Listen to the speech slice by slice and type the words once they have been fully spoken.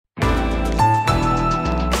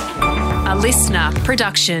A listener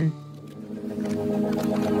production.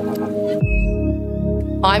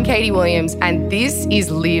 I'm Katie Williams and this is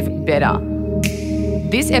Live Better.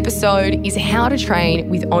 This episode is how to train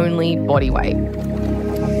with only body weight.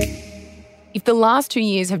 If the last 2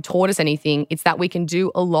 years have taught us anything, it's that we can do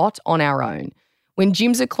a lot on our own. When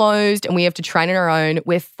gyms are closed and we have to train on our own,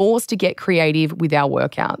 we're forced to get creative with our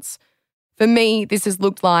workouts. For me, this has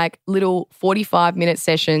looked like little 45-minute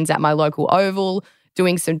sessions at my local oval,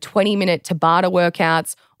 doing some 20-minute Tabata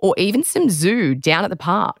workouts, or even some zoo down at the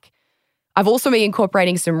park. I've also been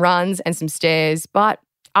incorporating some runs and some stairs, but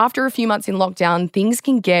after a few months in lockdown, things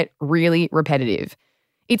can get really repetitive.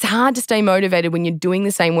 It's hard to stay motivated when you're doing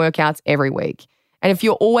the same workouts every week. And if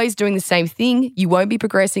you're always doing the same thing, you won't be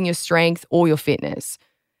progressing your strength or your fitness.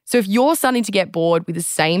 So if you're starting to get bored with the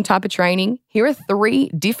same type of training, here are 3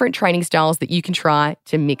 different training styles that you can try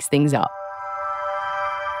to mix things up.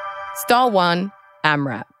 Style 1,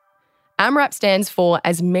 AMRAP. AMRAP stands for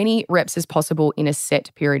as many reps as possible in a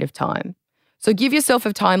set period of time. So give yourself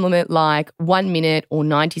a time limit like 1 minute or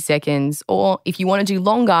 90 seconds, or if you want to do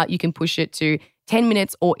longer, you can push it to 10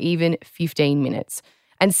 minutes or even 15 minutes,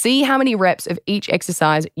 and see how many reps of each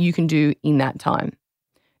exercise you can do in that time.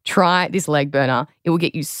 Try this leg burner. It will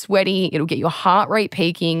get you sweaty, it'll get your heart rate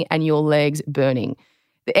peaking and your legs burning.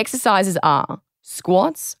 The exercises are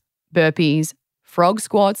squats, burpees, frog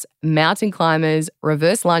squats, mountain climbers,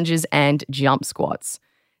 reverse lunges, and jump squats.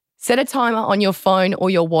 Set a timer on your phone or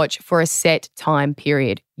your watch for a set time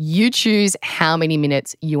period. You choose how many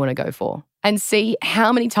minutes you want to go for and see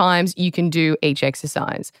how many times you can do each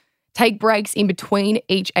exercise. Take breaks in between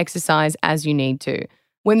each exercise as you need to.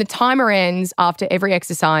 When the timer ends after every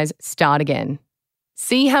exercise, start again.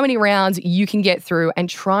 See how many rounds you can get through and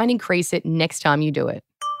try and increase it next time you do it.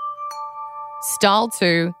 Style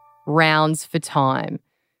 2, rounds for time.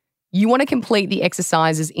 You want to complete the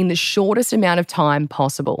exercises in the shortest amount of time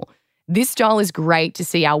possible. This style is great to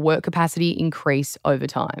see our work capacity increase over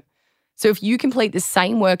time. So if you complete the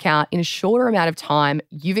same workout in a shorter amount of time,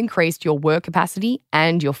 you've increased your work capacity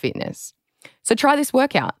and your fitness. So try this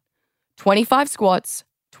workout. 25 squats,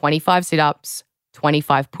 25 sit-ups,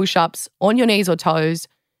 25 push-ups on your knees or toes,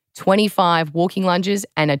 25 walking lunges,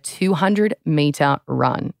 and a 200-meter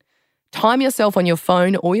run. Time yourself on your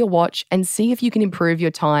phone or your watch and see if you can improve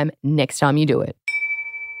your time next time you do it.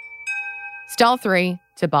 Style 3,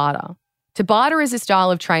 Tabata. Tabata is a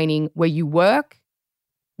style of training where you work,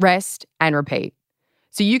 rest, and repeat.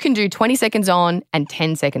 So you can do 20 seconds on and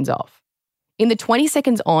 10 seconds off. In the 20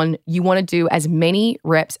 seconds on, you want to do as many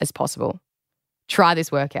reps as possible. Try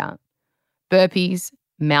this workout. Burpees,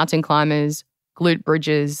 mountain climbers, glute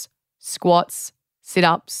bridges, squats,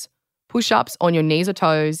 sit-ups, push-ups on your knees or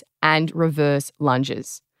toes, and reverse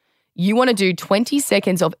lunges. You want to do 20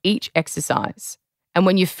 seconds of each exercise. And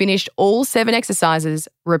when you've finished all 7 exercises,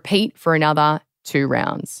 repeat for another 2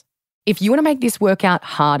 rounds. If you want to make this workout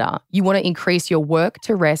harder, you want to increase your work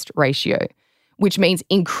to rest ratio, which means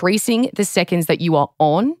increasing the seconds that you are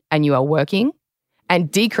on and you are working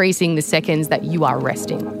and decreasing the seconds that you are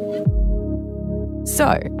resting.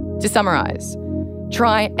 So, to summarize,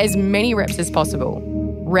 try as many reps as possible,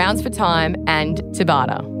 rounds for time, and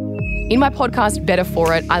Tabata. In my podcast, Better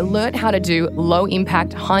For It, I learned how to do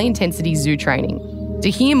low-impact, high-intensity zoo training. To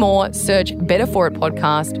hear more, search Better For It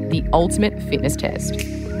Podcast, the ultimate fitness test.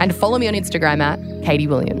 And follow me on Instagram at Katie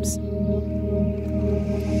Williams.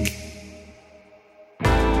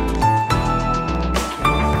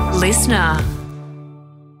 Listener.